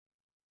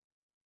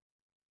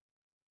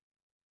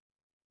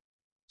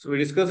So we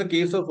discussed a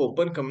case of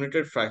open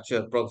comminuted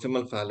fracture,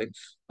 proximal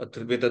phalanx,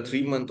 with a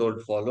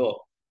 3-month-old follow-up.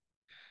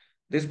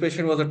 This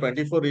patient was a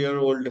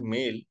 24-year-old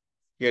male.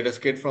 He had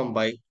escaped from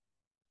bike,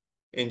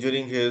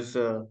 injuring his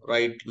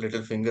right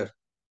little finger.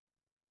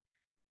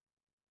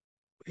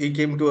 He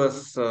came to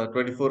us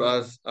 24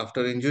 hours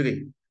after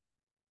injury.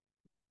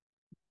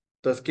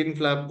 The skin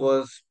flap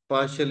was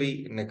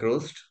partially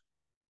necrosed.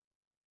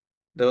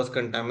 There was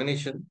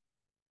contamination,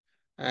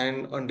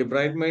 and on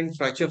debridement,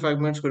 fracture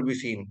fragments could be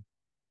seen.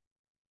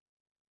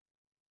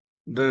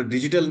 The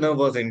digital nerve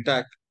was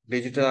intact.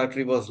 Digital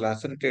artery was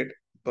lacerated,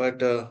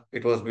 but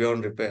it was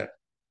beyond repair.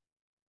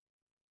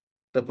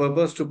 The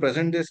purpose to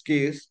present this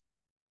case,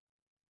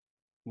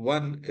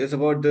 one is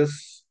about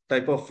this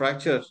type of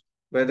fracture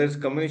where there is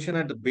comminution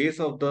at the base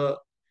of the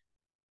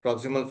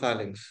proximal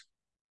phalanx.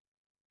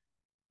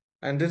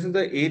 And this is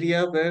the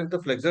area where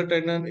the flexor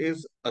tendon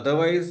is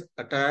otherwise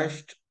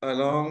attached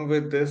along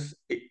with this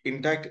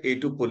intact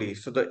A2 pulley.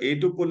 So the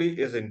A2 pulley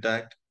is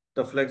intact.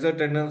 The flexor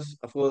tendons,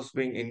 of course,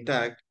 being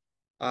intact,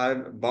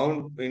 are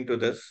bound into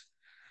this.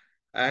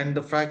 And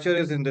the fracture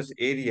is in this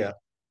area.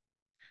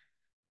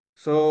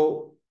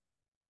 So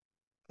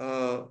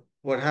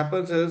what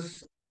happens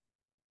is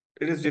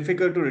it is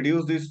difficult to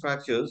reduce these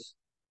fractures.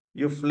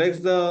 You flex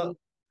the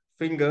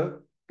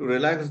finger to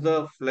relax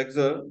the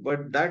flexor,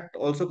 but that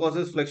also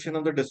causes flexion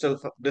of the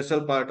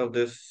distal part of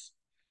this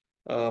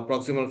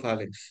proximal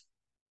phalanx,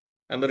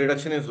 and the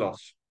reduction is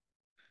lost.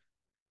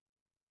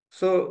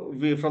 So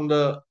we, from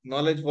the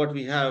knowledge what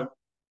we have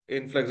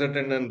in flexor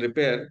tendon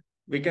repair,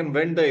 we can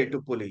bend the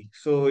A2 pulley.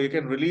 So you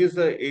can release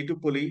the A2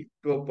 pulley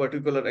to a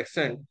particular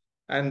extent,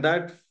 and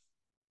that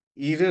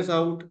eases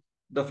out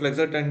the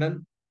flexor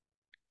tendon.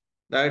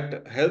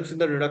 That helps in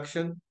the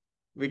reduction.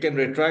 We can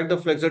retract the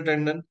flexor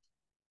tendon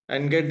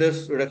and get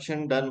this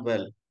reduction done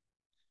well.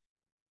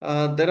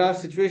 There are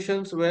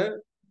situations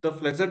where the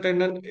flexor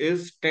tendon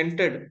is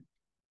tented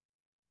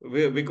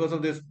because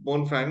of these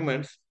bone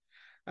fragments,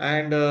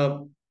 and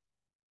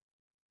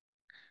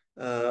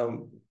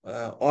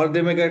or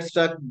they may get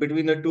stuck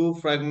between the two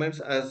fragments,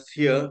 as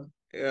here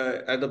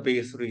at the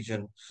base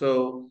region.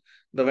 So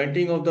the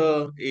venting of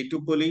the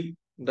A2 pulley,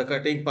 the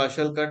cutting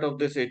partial cut of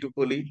this A2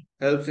 pulley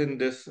helps in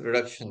this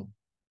reduction.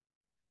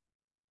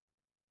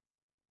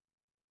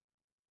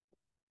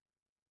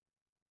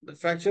 The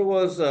fracture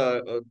was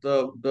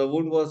the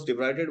wound was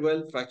debrided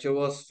well. Fracture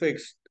was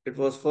fixed. It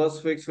was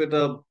first fixed with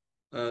a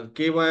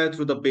K wire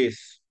through the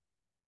base.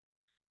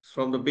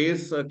 From the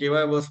base,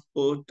 KY was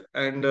put,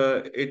 and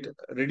it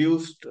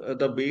reduced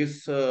the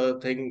base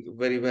thing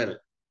very well.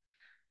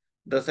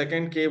 The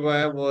second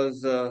KY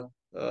was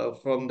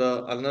from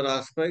the ulnar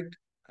aspect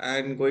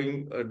and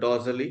going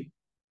dorsally,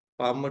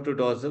 palmar to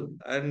dorsal,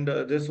 and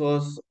this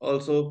was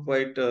also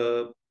quite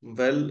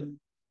well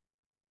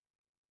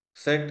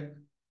set.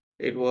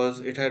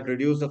 It had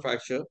reduced the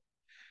fracture.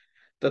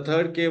 The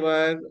third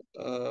KY,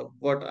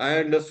 what I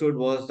understood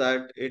was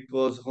that it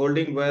was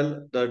holding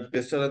well the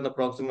distal and the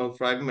proximal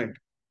fragment,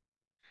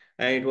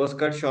 and it was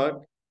cut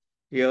short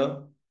here,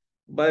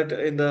 but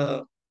in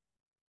the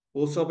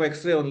post-op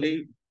X-ray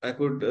only, I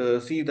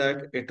could see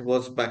that it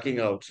was backing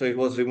out. So it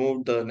was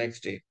removed the next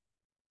day.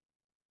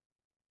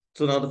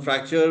 So now the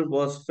fracture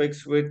was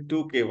fixed with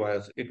two K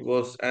wires. It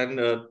was, and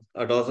a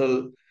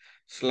dorsal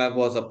slab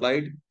was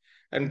applied.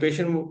 And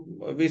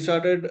we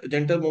started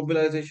gentle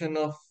mobilization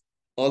of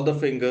all the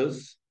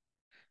fingers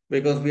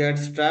because we had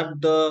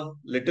strapped the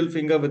little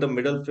finger with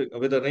the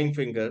with the ring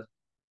finger,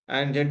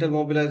 and gentle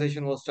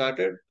mobilization was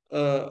started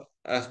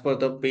as per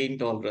the pain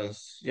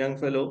tolerance. Young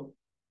fellow.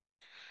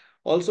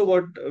 Also,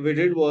 what we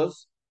did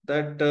was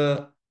that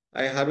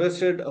I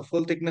harvested a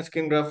full thickness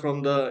skin graft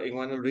from the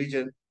inguinal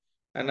region,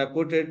 and I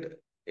put it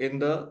in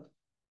the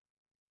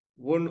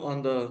wound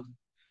on the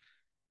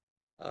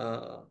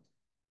uh,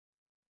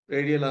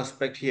 radial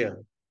aspect here.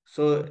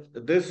 So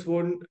this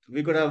wound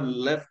we could have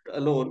left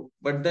alone,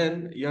 but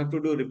then you have to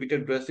do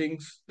repeated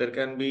dressings. There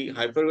can be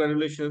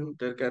hypergranulation.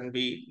 There can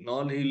be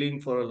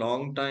non-healing for a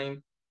long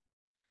time.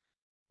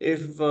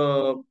 If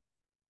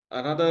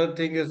another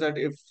thing is that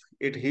if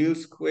it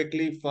heals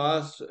quickly,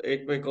 fast,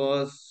 it may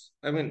cause,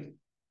 I mean,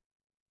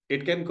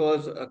 it can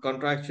cause a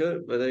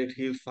contracture, whether it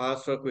heals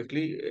fast or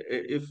quickly.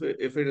 If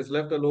it is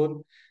left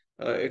alone,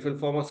 it will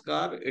form a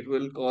scar. It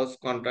will cause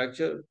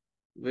contracture,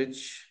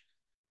 which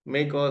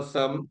may cause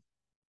some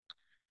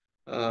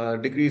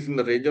decrease in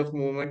the range of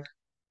movement,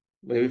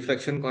 maybe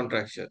flexion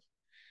contracture.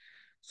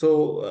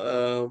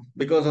 So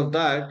because of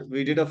that,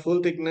 we did a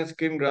full thickness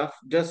skin graft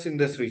just in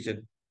this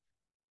region.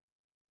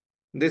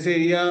 This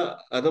area,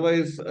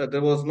 otherwise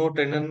there was no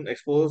tendon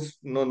exposed,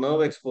 no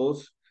nerve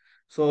exposed.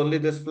 So only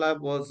this flap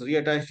was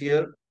reattached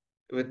here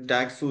with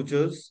tag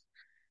sutures,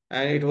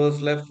 and it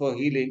was left for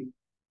healing.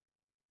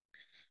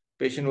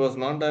 Patient was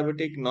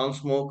non-diabetic,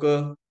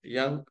 non-smoker,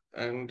 young,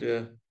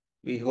 and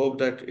we hope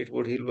that it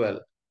would heal well.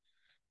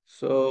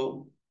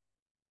 So,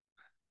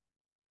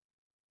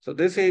 so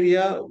this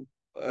area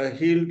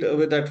healed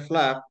with that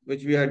flap,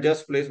 which we had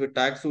just placed with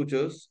tag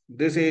sutures.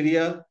 This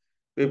area,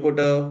 we put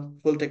a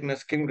full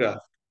thickness skin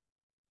graft.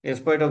 In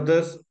spite of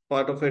this,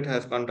 part of it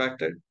has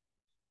contracted.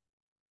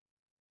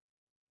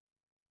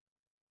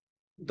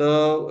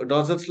 The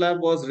dorsal slab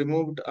was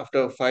removed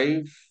after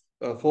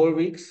 4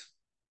 weeks.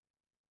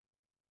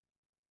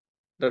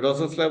 The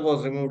dorsal slab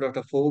was removed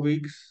after 4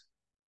 weeks.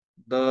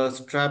 The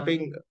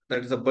strapping, that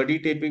is the buddy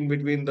taping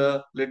between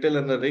the little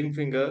and the ring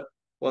finger,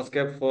 was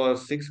kept for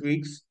 6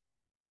 weeks.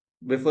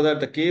 Before that,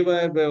 the K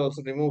wire were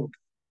also removed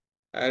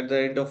at the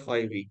end of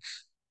 5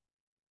 weeks.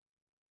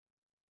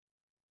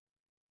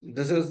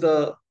 This is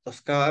the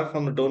scar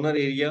from the donor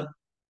area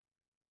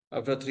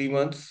after 3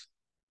 months.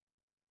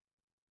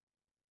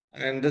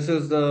 And this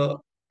is the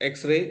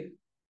X-ray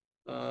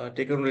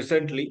taken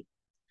recently.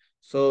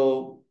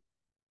 So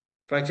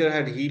fracture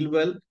had healed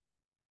well.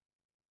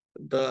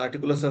 The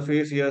articular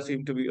surface here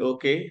seemed to be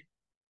okay.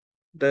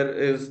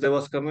 There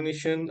was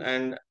comminution,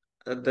 and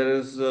there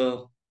is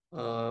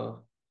uh,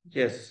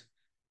 yes,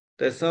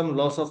 there's some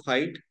loss of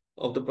height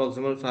of the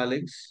proximal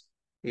phalanx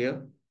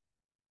here.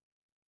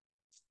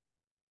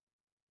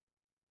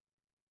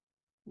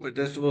 But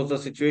this was the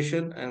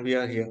situation, and we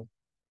are here.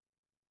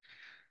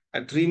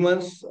 At 3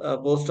 months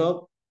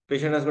post-op,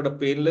 patient has got a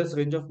painless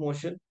range of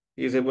motion.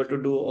 He is able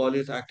to do all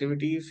his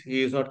activities.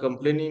 He is not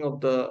complaining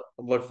of the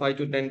about 5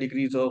 to 10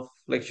 degrees of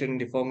flexion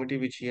deformity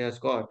which he has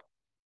got,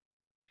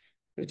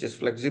 which is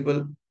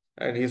flexible,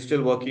 and he's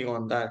still working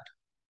on that.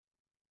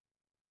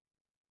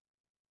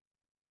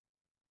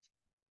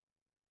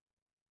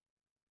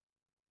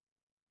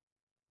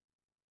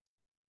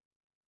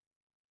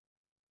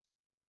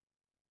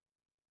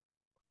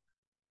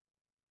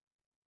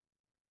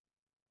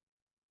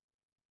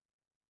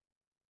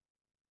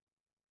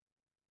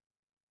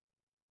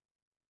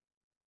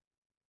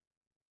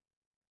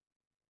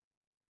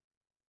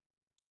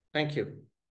 Thank you.